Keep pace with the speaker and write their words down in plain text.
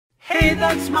Hey,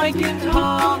 that's Mike and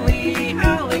Holly,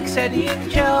 Alex, Eddie,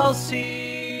 and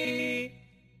Chelsea.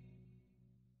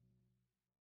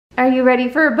 Are you ready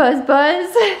for a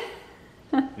buzz?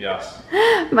 Yes.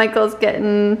 Michael's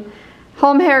getting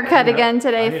home haircut again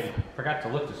today. I forgot to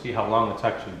look to see how long it's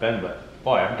actually been, but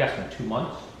boy, I'm guessing 2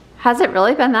 months. Has it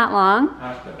really been that long?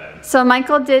 Has to been. So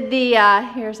Michael did the,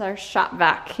 here's our shop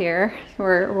vac here.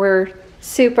 We're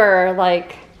super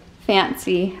like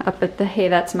fancy up at the Hey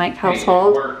That's Mike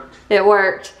household. Hey, it worked. It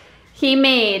worked. He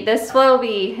made this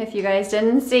Flowbee, if you guys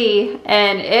didn't see,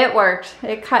 and it worked.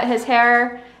 It cut his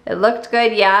hair. It looked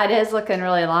good. Yeah, it is looking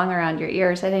really long around your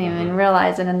ears. I didn't even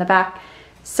realize it in the back.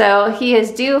 So he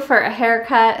is due for a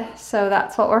haircut, so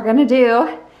that's what we're gonna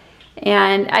do.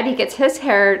 And Eddie gets his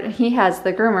hair, he has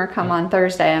the groomer come on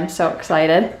Thursday. I'm so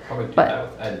excited. Probably do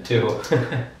that with Ed too.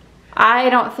 I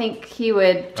don't think he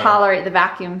would tolerate the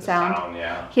vacuum sound.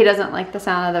 Yeah. He doesn't like the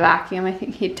sound of the vacuum. I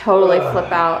think he'd totally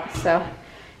flip out. So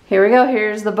here we go,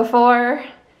 here's the before.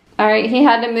 All right, he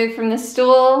had to move from the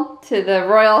stool to the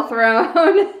royal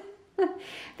throne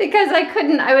because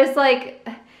I was like,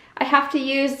 I have to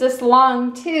use this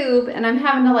long tube and I'm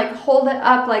having to like hold it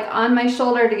up like on my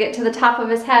shoulder to get to the top of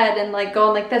his head and like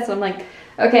going like this. I'm like,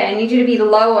 okay, I need you to be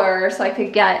lower so I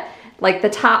could get like the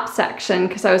top section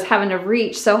because I was having to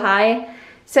reach so high.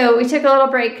 So we took a little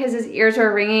break because his ears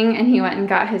were ringing and he went and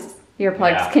got his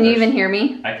earplugs. Yeah, can you even hear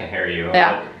me? I can hear you.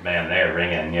 Yeah. Man, they're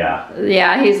ringing, yeah.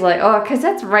 Yeah, he's like, oh, because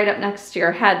that's right up next to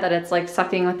your head that it's like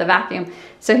sucking with the vacuum.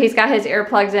 So he's got his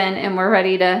earplugs in and we're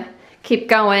ready to keep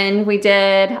going.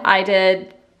 I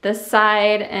did this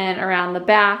side and around the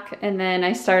back, and then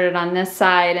I started on this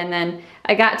side, and then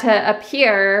I got to up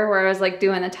here where I was like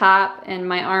doing the top and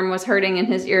my arm was hurting and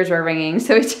his ears were ringing.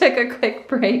 So we took a quick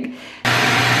break.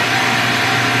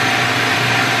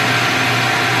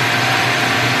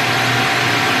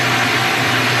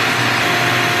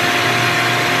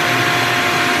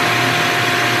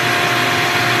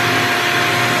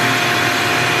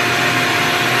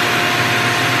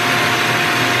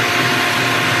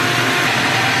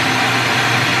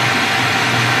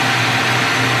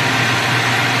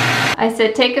 I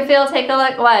said, take a feel, take a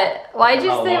look. What? Why'd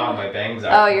you say? How long my bangs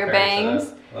are. Oh, your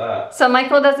bangs? That. So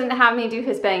Michael doesn't have me do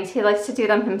his bangs. He likes to do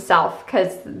them himself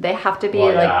because they have to be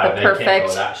like the they perfect. Can't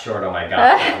go that short. Oh my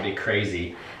gosh, that would be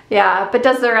crazy. Yeah, but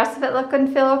does the rest of it look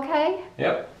and feel okay?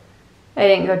 Yep. I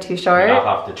didn't go too short. And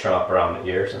I'll have to trim up around the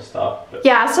ears and stuff. But.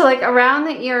 Yeah, so like around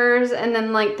the ears and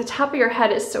then like the top of your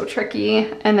head is so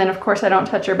tricky. And then of course I don't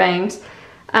touch your bangs.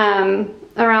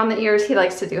 Around the ears he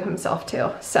likes to do himself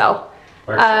too. So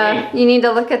you need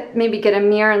to maybe get a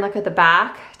mirror and look at the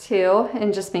back too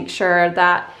and just make sure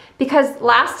that, because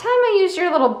last time I used your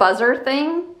little buzzer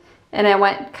thing and I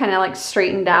went kind of like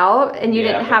straightened out and you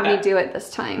didn't have me do it this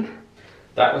time.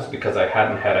 That was because I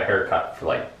hadn't had a haircut for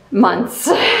like months.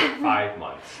 5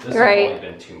 months. This has only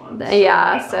been 2 months.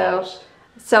 Yeah,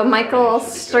 so Michael will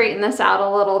straighten this out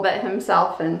a little bit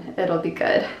himself and it'll be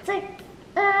good.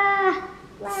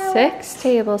 6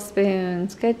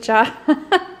 tablespoons, good job.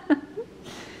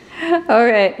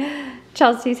 Okay,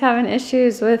 Chelsea's having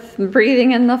issues with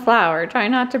breathing in the flour. Try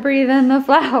not to breathe in the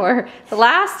flour. The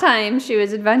last time she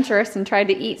was adventurous and tried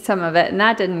to eat some of it and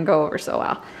that didn't go over so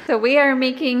well. So we are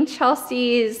making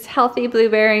Chelsea's healthy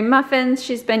blueberry muffins.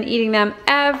 She's been eating them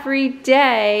every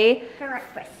day. For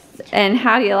breakfast. And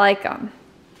how do you like them?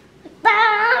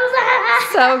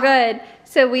 So good.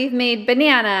 So we've made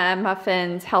banana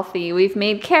muffins healthy. We've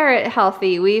made carrot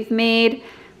healthy. We've made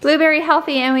blueberry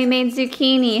healthy, and we made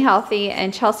zucchini healthy,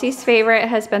 and Chelsea's favorite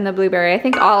has been the blueberry. I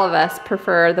think all of us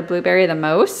prefer the blueberry the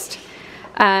most.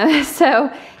 And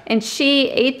she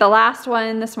ate the last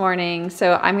one this morning,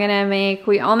 so I'm gonna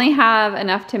we only have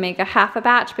enough to make a half a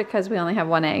batch because we only have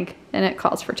 1 egg and it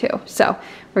calls for 2. So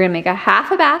we're gonna make a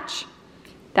half a batch.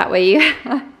 That way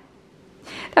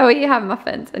you have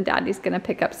muffins, and Daddy's gonna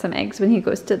pick up some eggs when he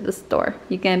goes to the store.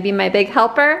 You gonna be my big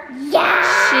helper?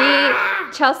 Yeah!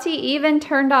 Chelsea even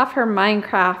turned off her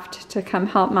Minecraft to come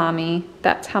help Mommy.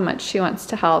 That's how much she wants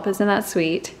to help. Isn't that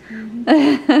sweet?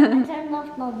 I turned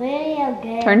off my video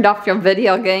game. Turned off your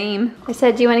video game. I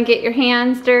said, do you wanna get your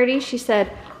hands dirty? She said,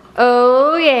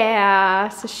 oh yeah.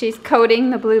 So she's coating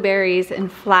the blueberries in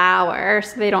flour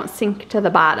so they don't sink to the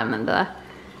bottom of the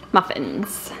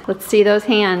muffins. Let's see those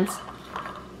hands.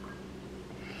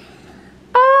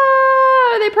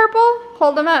 Oh, are they purple?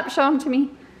 Hold them up, show them to me.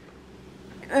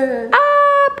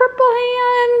 Purple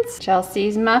hands.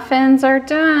 Chelsea's muffins are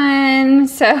done.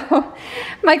 So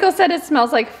Michael said it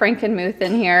smells like Frankenmuth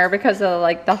in here because of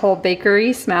like the whole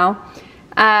bakery smell.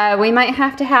 We might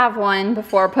have to have one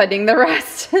before putting the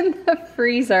rest in the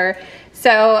freezer.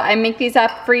 So I make these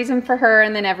up, freeze them for her,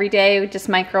 and then every day we just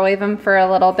microwave them for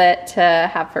a little bit to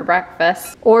have for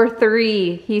breakfast. Or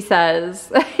 3, he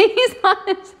says. He's on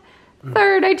his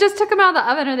 3rd. I just took them out of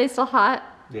the oven. Are they still hot?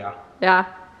 Yeah. Yeah.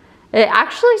 It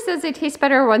actually says they taste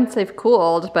better once they've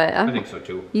cooled, but... I think so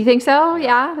too. You think so?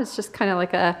 Yeah? It's just kind of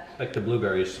like a... Like the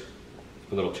blueberries,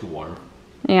 a little too warm.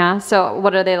 Yeah, so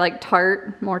what are they, like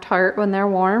tart? More tart when they're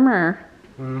warm, or?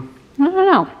 I don't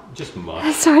know. Just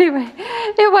much. So anyway,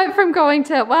 it went from going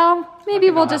to, well, maybe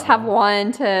we'll just have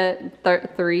 1 to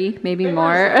 3, maybe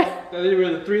more. They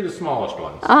were the 3 of the smallest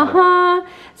ones.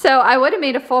 So I would have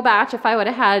made a full batch if I would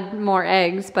have had more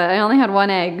eggs, but I only had 1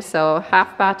 egg, so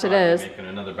half batch it is. Making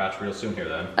another batch real soon here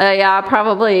then. Yeah,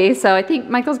 probably. So I think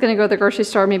Michael's gonna go to the grocery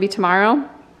store maybe tomorrow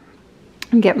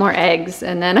and get more eggs,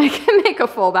 and then I can make a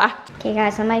full batch. Okay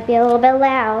guys, I might be a little bit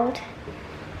loud.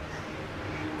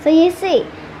 So you see,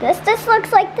 this just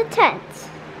looks like the tent.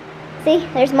 See,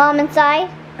 there's Mom inside.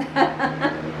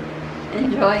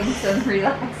 Enjoying some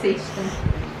relaxation.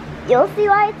 You'll see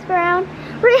why it's brown.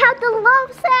 We have the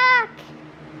love sack.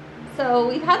 So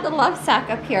we've had the love sack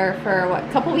up here for what,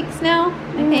 a couple weeks now,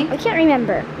 I think. I can't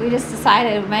remember. We just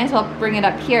decided we might as well bring it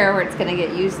up here where it's gonna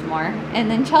get used more. And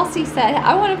then Chelsea said,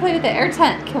 I wanna play with the air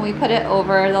tent. Can we put it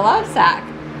over the love sack?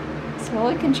 So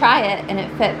we can try it, and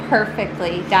it fit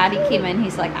perfectly. Daddy came in,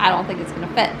 he's like, I don't think it's gonna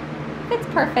fit. It's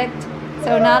perfect.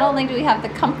 So not only do we have the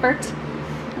comfort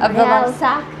of the love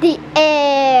sack, the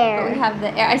air. but we have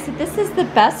the air. I said, this is the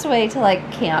best way to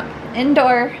like camp.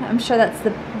 Indoor, I'm sure that's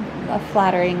a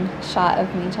flattering shot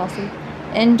of me, Chelsea.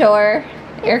 Indoor,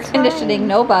 air conditioning,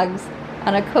 no bugs,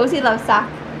 on a cozy love sack.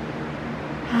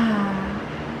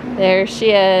 There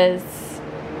she is,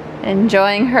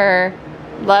 enjoying her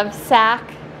love sack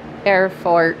air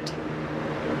fort.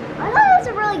 I thought it was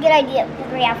a really good idea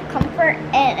because we have comfort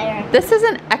and air. This is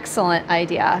an excellent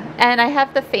idea. And I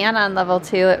have the fan on level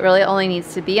 2. It really only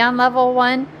needs to be on level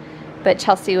 1, but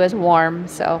Chelsea was warm,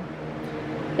 so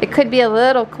it could be a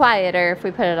little quieter if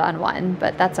we put it on 1,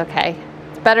 but that's okay.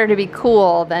 It's better to be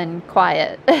cool than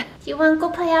quiet. You want to go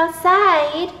play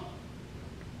outside?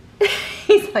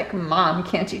 He's like, Mom,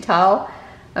 can't you tell?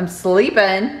 I'm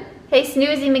sleeping. Hey,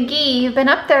 Snoozy McGee, you've been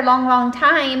up there a long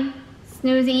time.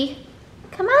 Snoozy,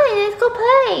 come on, let's go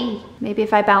play. Maybe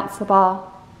if I bounce the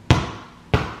ball.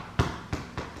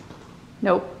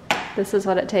 Nope, this is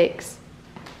what it takes.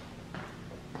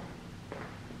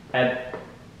 Head.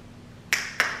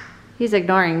 He's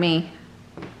ignoring me.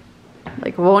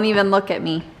 Like, won't even look at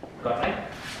me.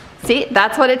 See,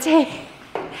 that's what it takes.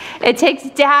 It takes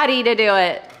Daddy to do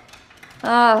it.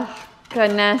 Oh,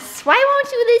 goodness. Why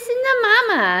won't you listen to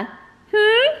Mama?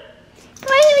 Why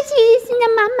don't you listen to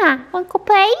Mama? Want to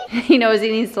play? He knows he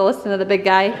needs to listen to the big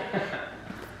guy.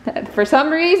 For some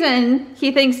reason,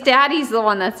 he thinks Daddy's the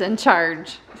one that's in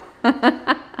charge. Come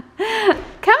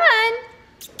on.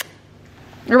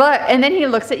 Look, and then he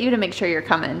looks at you to make sure you're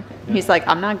coming. He's like,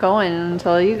 I'm not going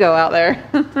until you go out there.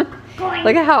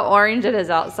 Look at how orange it is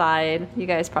outside. You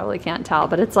guys probably can't tell,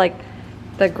 but it's like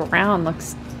the ground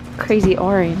looks crazy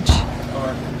orange.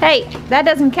 Hey, that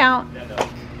doesn't count.